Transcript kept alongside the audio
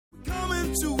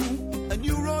to a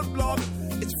new roadblock.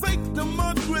 It's fake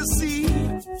democracy.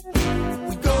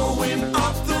 We're going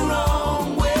up the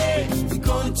wrong way. We're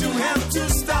going to have to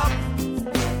stop.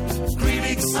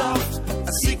 Critics of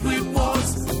a secret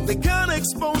wars, they can't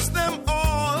expose them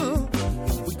all.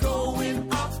 We're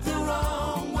going up the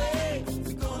wrong way.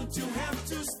 We're going to have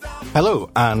to stop. Hello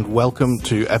and welcome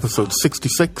to episode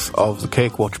 66 of the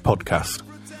Cake Watch podcast.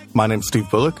 My name's Steve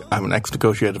Bullock. I'm an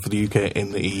ex-negotiator for the UK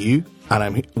in the EU, and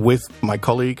I'm with my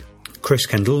colleague Chris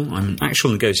Kendall. I'm an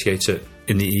actual negotiator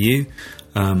in the EU,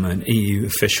 an EU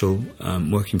official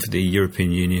working for the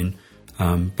European Union,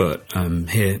 but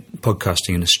here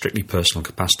podcasting in a strictly personal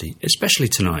capacity, especially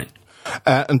tonight.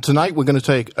 And tonight we're going to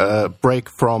take a break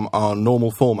from our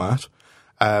normal format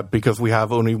because we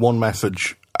have only one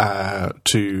message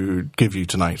to give you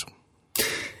tonight.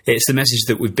 It's the message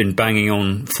that we've been banging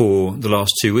on for the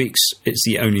last 2 weeks. It's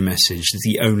the only message. It's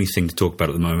the only thing to talk about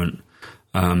at the moment.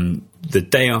 The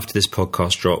day after this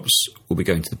podcast drops, we'll be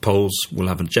going to the polls. We'll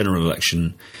have a general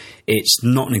election. It's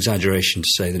not an exaggeration to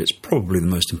say that it's probably the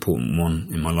most important one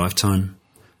in my lifetime,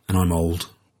 and I'm old.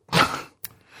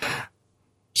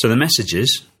 So the message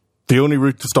is... The only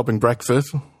route to stopping Brexit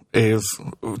is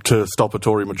to stop a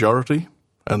Tory majority,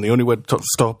 and the only way to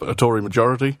stop a Tory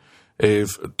majority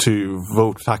is to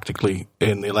vote tactically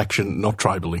in the election, not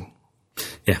tribally.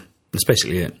 Yeah, that's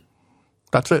basically it.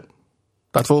 That's it.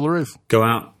 That's all there is. Go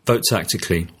out, vote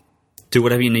tactically. Do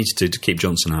whatever you need to do to keep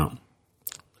Johnson out.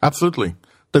 Absolutely.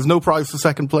 There's no prize for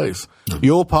second place. No.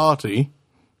 Your party,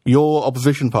 your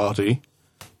opposition party,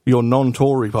 your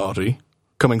non-Tory party,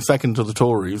 coming second to the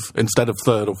Tories instead of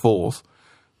third or fourth,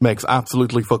 makes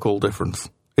absolutely fuck all difference.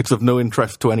 It's of no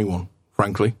interest to anyone,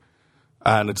 frankly.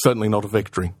 And it's certainly not a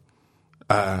victory.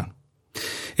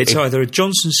 It's either a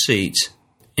Johnson seat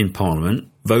in Parliament,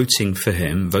 voting for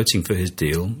him, voting for his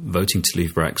deal, voting to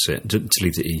leave Brexit, to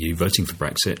leave the EU, voting for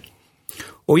Brexit,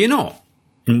 or you're not,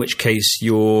 in which case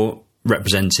you're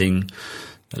representing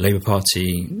the Labour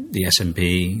Party, the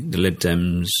SNP, the Lib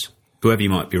Dems, whoever you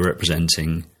might be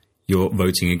representing. You're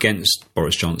voting against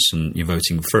Boris Johnson, you're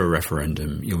voting for a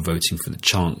referendum, you're voting for the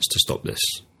chance to stop this.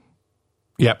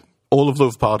 Yep, all of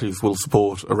those parties will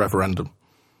support a referendum.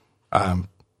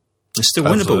 It's still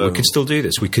winnable. We can still do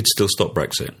this. We could still stop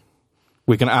Brexit.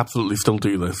 We can absolutely still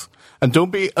do this. And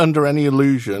don't be under any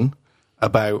illusion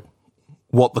about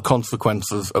what the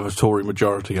consequences of a Tory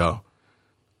majority are.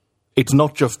 It's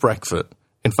not just Brexit.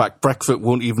 In fact, Brexit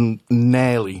won't even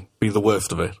nearly be the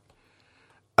worst of it.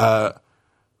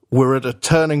 We're at a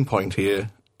turning point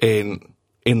here in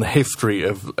the history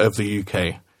of the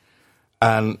UK.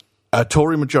 And a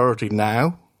Tory majority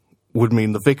now would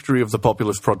mean the victory of the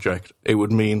populist project. It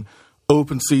would mean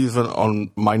open season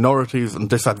on minorities and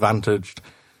disadvantaged,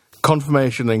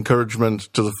 confirmation and encouragement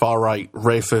to the far-right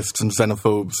racists and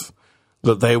xenophobes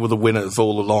that they were the winners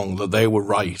all along, that they were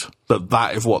right,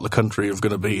 that is what the country is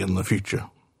going to be in the future.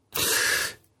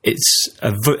 It's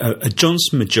a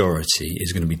Johnson majority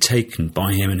is going to be taken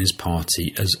by him and his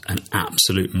party as an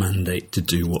absolute mandate to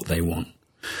do what they want.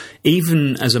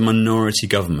 Even as a minority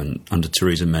government under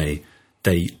Theresa May,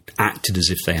 they acted as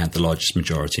if they had the largest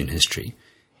majority in history.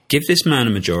 Give this man a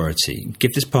majority,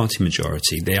 give this party a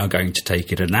majority, they are going to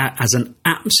take it as an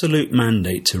absolute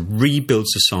mandate to rebuild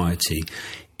society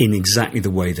in exactly the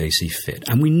way they see fit.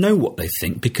 And we know what they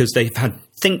think because they've had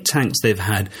think tanks, they've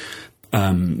had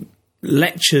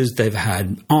lectures, they've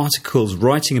had articles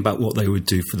writing about what they would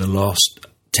do for the last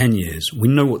 10 years. We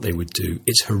know what they would do.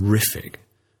 It's horrific.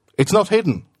 It's not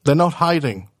hidden. They're not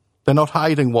hiding. They're not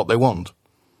hiding what they want.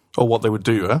 Or what they would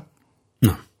do, eh?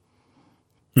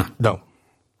 No.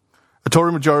 A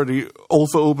Tory majority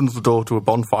also opens the door to a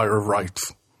bonfire of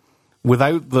rights.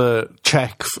 Without the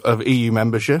checks of EU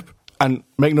membership, and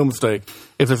make no mistake,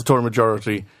 if there's a Tory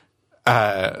majority,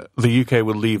 the UK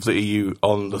will leave the EU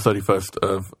on the 31st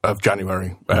of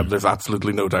January. There's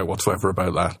absolutely no doubt whatsoever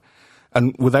about that.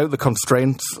 And without the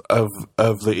constraints of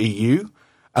the EU,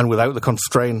 and without the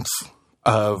constraints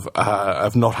of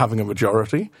not having a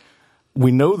majority, we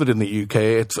know that in the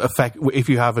UK, if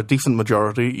you have a decent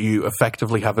majority, you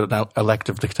effectively have an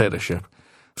elective dictatorship.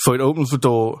 So it opens the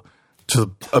door to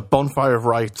a bonfire of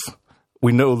rights.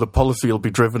 We know the policy will be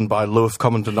driven by lowest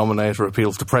common denominator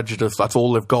appeals to prejudice. That's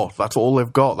all they've got. That's all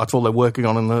they're working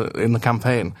on in the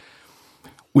campaign.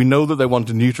 We know that they want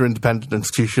to neuter independent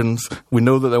institutions. We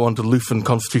know that they want to loosen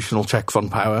constitutional checks on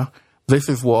power. This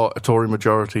is what a Tory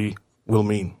majority will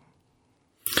mean.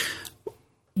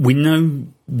 We know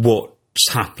what's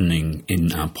happening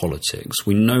in our politics.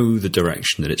 We know the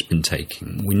direction that it's been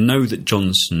taking. We know that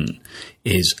Johnson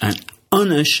is an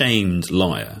unashamed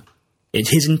liar.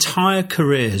 His entire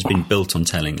career has been built on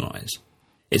telling lies.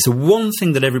 It's the one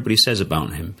thing that everybody says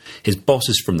about him. His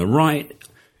bosses from the right,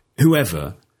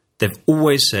 whoever, they've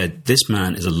always said, this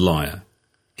man is a liar.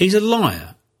 He's a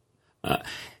liar.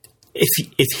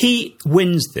 If he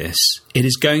wins this, it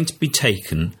is going to be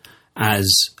taken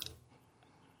as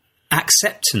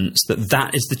acceptance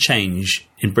that is the change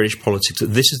in British politics,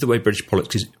 that this is the way British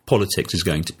politics is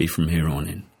going to be from here on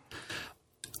in.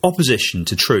 Opposition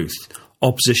to truth,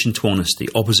 opposition to honesty,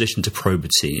 opposition to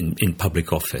probity in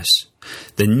public office.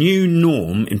 The new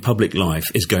norm in public life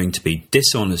is going to be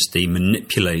dishonesty,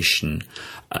 manipulation,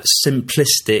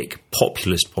 simplistic,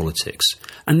 populist politics.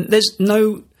 And there's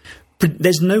no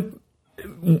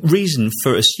reason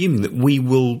for assuming that we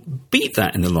will beat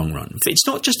that in the long run. It's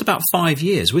not just about 5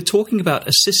 years. We're talking about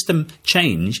a system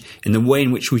change in the way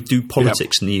in which we do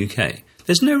politics in the UK.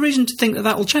 There's no reason to think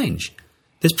that will change.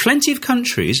 There's plenty of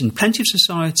countries and plenty of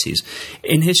societies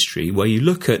in history where you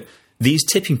look at these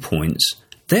tipping points,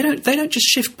 they don't just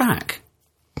shift back.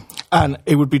 And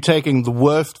it would be taking the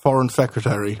worst foreign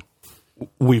secretary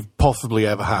we've possibly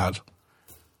ever had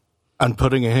and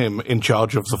putting him in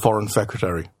charge of the foreign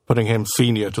secretary, putting him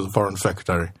senior to the foreign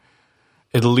secretary.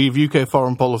 It'll leave UK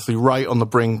foreign policy right on the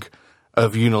brink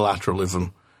of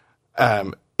unilateralism.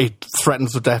 It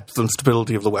threatens the depth and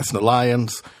stability of the Western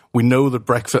Alliance. We know that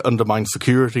Brexit undermines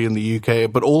security in the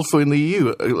UK, but also in the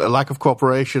EU. A lack of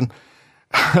cooperation,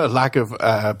 a lack of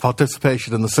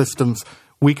participation in the systems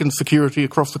weakens security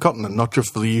across the continent, not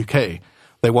just for the UK.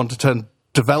 They want to turn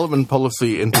development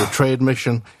policy into a trade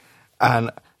mission, and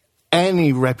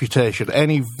any reputation,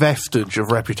 any vestige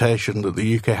of reputation that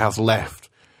the UK has left,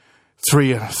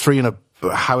 three and a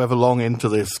however long into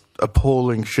this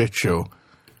appalling shit show,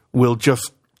 will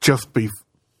just be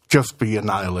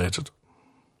annihilated.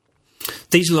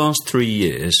 These last 3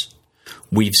 years,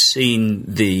 we've seen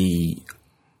the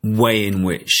way in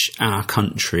which our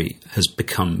country has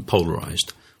become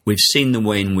polarised. We've seen the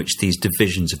way in which these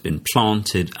divisions have been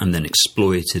planted and then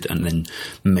exploited and then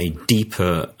made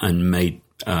deeper and made...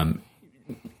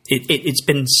 It's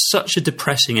been such a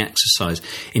depressing exercise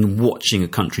in watching a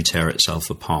country tear itself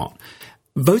apart.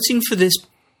 Voting for this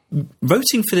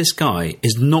guy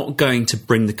is not going to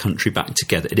bring the country back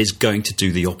together. It is going to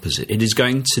do the opposite. It is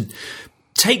going to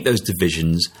take those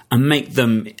divisions and make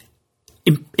them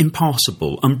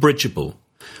impassable, unbridgeable.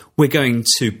 We're going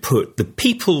to put the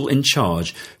people in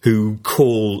charge who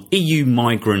call EU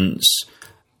migrants.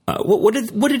 What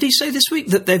did he say this week?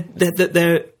 That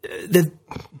they're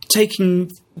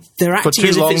taking, they're acting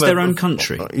as if it's their own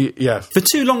country. Yes. For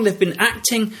too long, they've been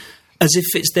acting as if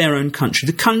it's their own country.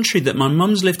 The country that my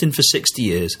mum's lived in for 60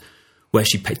 years, where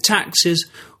she paid taxes,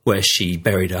 where she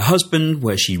buried her husband,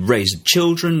 where she raised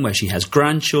children, where she has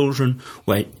grandchildren,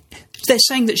 where they're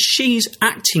saying that she's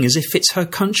acting as if it's her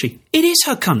country. It is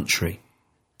her country.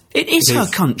 It is her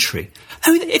country.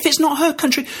 If it's not her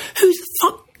country,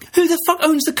 who the fuck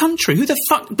owns the country? Who the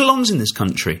fuck belongs in this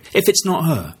country if it's not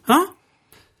her? Huh?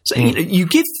 So you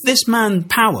give this man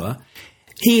power,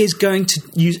 he is going to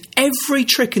use every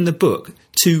trick in the book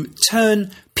to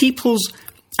turn people's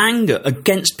anger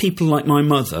against people like my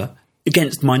mother,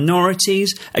 against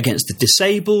minorities, against the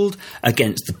disabled,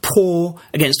 against the poor,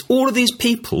 against all of these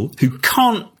people who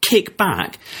can't kick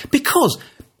back, because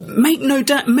make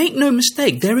no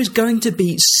mistake, there is going to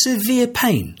be severe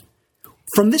pain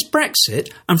from this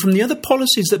Brexit and from the other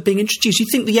policies that are being introduced. You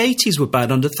think the 80s were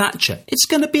bad under Thatcher. It's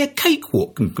going to be a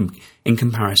cakewalk in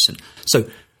comparison. So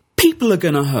people are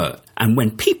going to hurt. And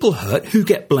when people hurt, who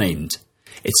get blamed?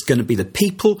 It's going to be the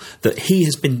people that he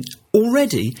has been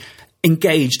already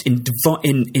engaged in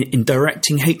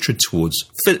directing hatred towards.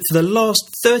 For the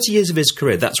last 30 years of his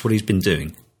career, that's what he's been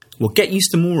doing. Well, get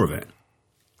used to more of it.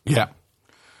 Yeah.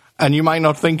 And you might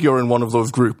not think you're in one of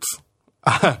those groups.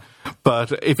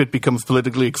 But if it becomes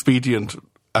politically expedient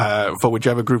for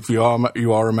whichever group you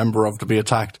are a member of to be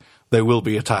attacked, they will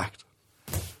be attacked.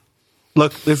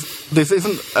 Look, this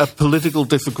isn't a political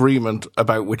disagreement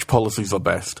about which policies are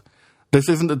best. This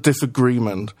isn't a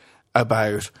disagreement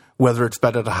about whether it's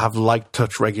better to have light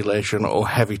touch regulation or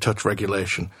heavy touch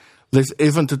regulation. This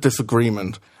isn't a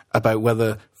disagreement about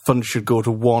whether funds should go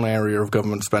to one area of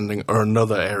government spending or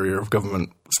another area of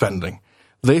government spending.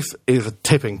 This is a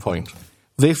tipping point.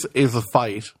 This is a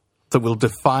fight that will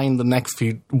define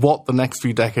what the next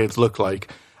few decades look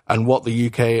like, and what the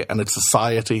UK and its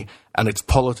society and its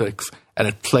politics and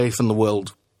its place in the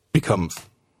world becomes.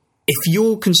 If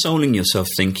you're consoling yourself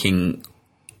thinking,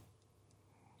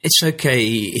 it's okay,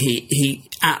 he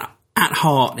at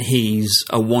heart he's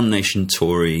a one nation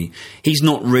Tory, he's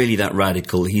not really that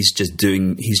radical, he's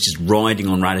just riding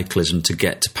on radicalism to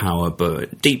get to power,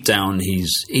 but deep down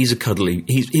he's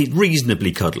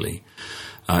reasonably cuddly.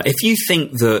 If you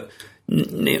think that,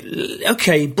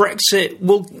 okay, Brexit,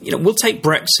 we'll take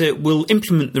Brexit, we'll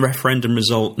implement the referendum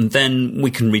result, and then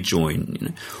we can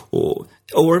rejoin, or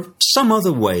some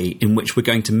other way in which we're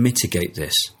going to mitigate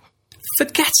this.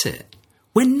 Forget it.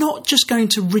 We're not just going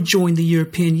to rejoin the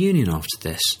European Union after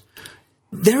this.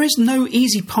 There is no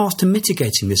easy path to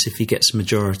mitigating this if he gets a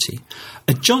majority.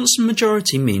 A Johnson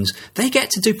majority means they get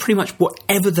to do pretty much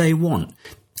whatever they want.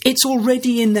 It's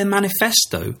already in their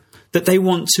manifesto that they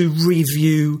want to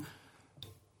review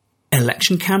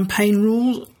election campaign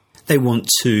rules. They want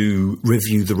to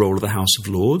review the role of the House of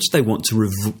Lords. They want to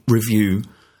review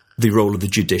the role of the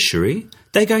judiciary.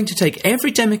 They're going to take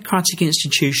every democratic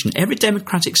institution, every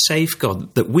democratic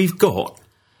safeguard that we've got,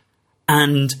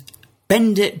 and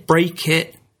bend it, break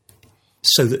it,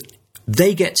 so that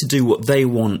they get to do what they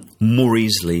want more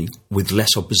easily with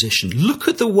less opposition. Look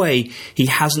at the way he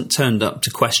hasn't turned up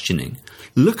to questioning.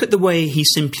 Look at the way he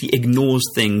simply ignores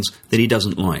things that he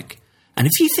doesn't like. And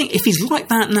if he's like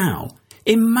that now,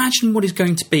 imagine what he's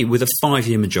going to be with a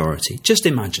 5-year majority. Just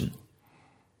imagine.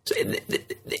 So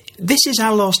this is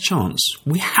our last chance.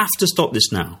 We have to stop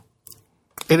this now.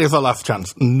 It is our last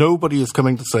chance. Nobody is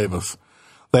coming to save us.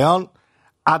 They aren't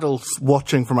adults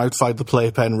watching from outside the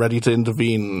playpen, ready to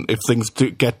intervene if things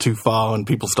get too far and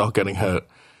people start getting hurt.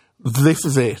 This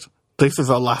is it. This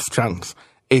is our last chance.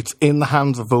 It's in the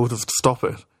hands of voters to stop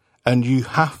it. And you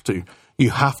have to. You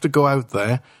have to go out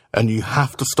there and you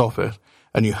have to stop it.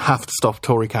 And you have to stop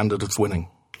Tory candidates winning.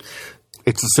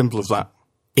 It's as simple as that.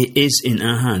 It is in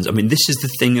our hands. I mean, this is the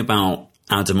thing about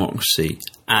our democracy.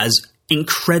 As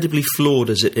incredibly flawed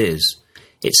as it is,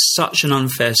 it's such an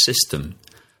unfair system.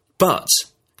 But,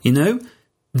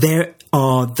 there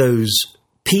are those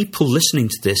people listening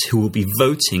to this who will be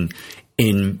voting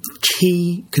in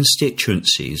key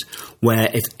constituencies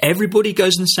where if everybody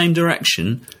goes in the same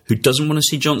direction who doesn't want to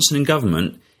see Johnson in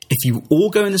government, if you all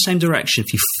go in the same direction,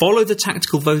 if you follow the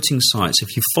tactical voting sites,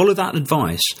 if you follow that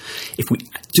advice, if we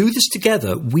do this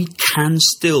together, we can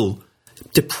still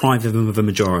deprive them of a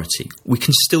majority. We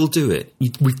can still do it.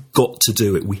 We've got to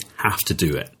do it. We have to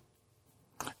do it.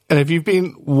 And if you've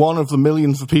been one of the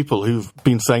millions of people who've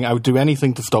been saying, I would do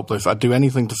anything to stop this, I'd do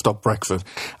anything to stop Brexit,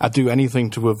 I'd do anything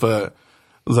to avert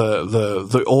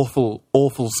the awful,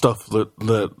 awful stuff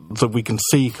that we can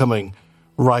see coming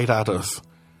right at us,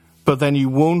 but then you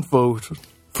won't vote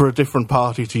for a different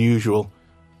party to usual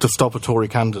to stop a Tory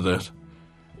candidate,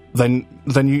 then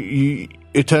you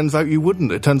it turns out you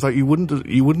wouldn't. It turns out you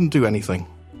wouldn't do anything.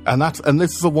 And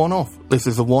this is a one-off. This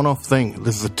is a one-off thing.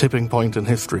 This is a tipping point in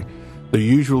history. The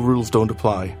usual rules don't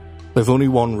apply. There's only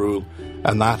one rule,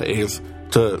 and that is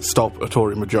to stop a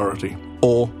Tory majority,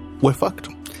 or we're fucked.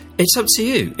 It's up to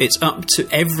you. It's up to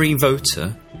every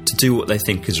voter to do what they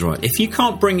think is right. If you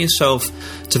can't bring yourself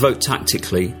to vote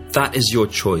tactically, that is your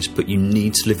choice, but you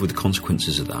need to live with the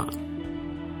consequences of that.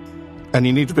 And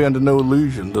you need to be under no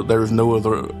illusion that there is no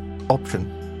other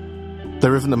option.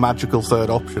 There isn't a magical third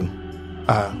option.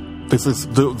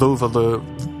 Those are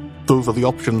the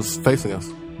options facing us.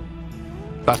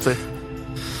 That's it.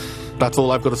 That's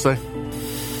all I've got to say.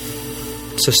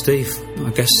 So, Steve, I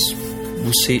guess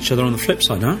we'll see each other on the flip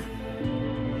side, huh?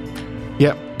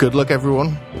 Yeah, good luck,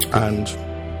 everyone. And,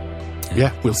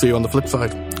 yeah, we'll see you on the flip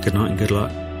side. Good night and good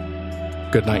luck.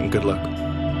 Good night and good luck.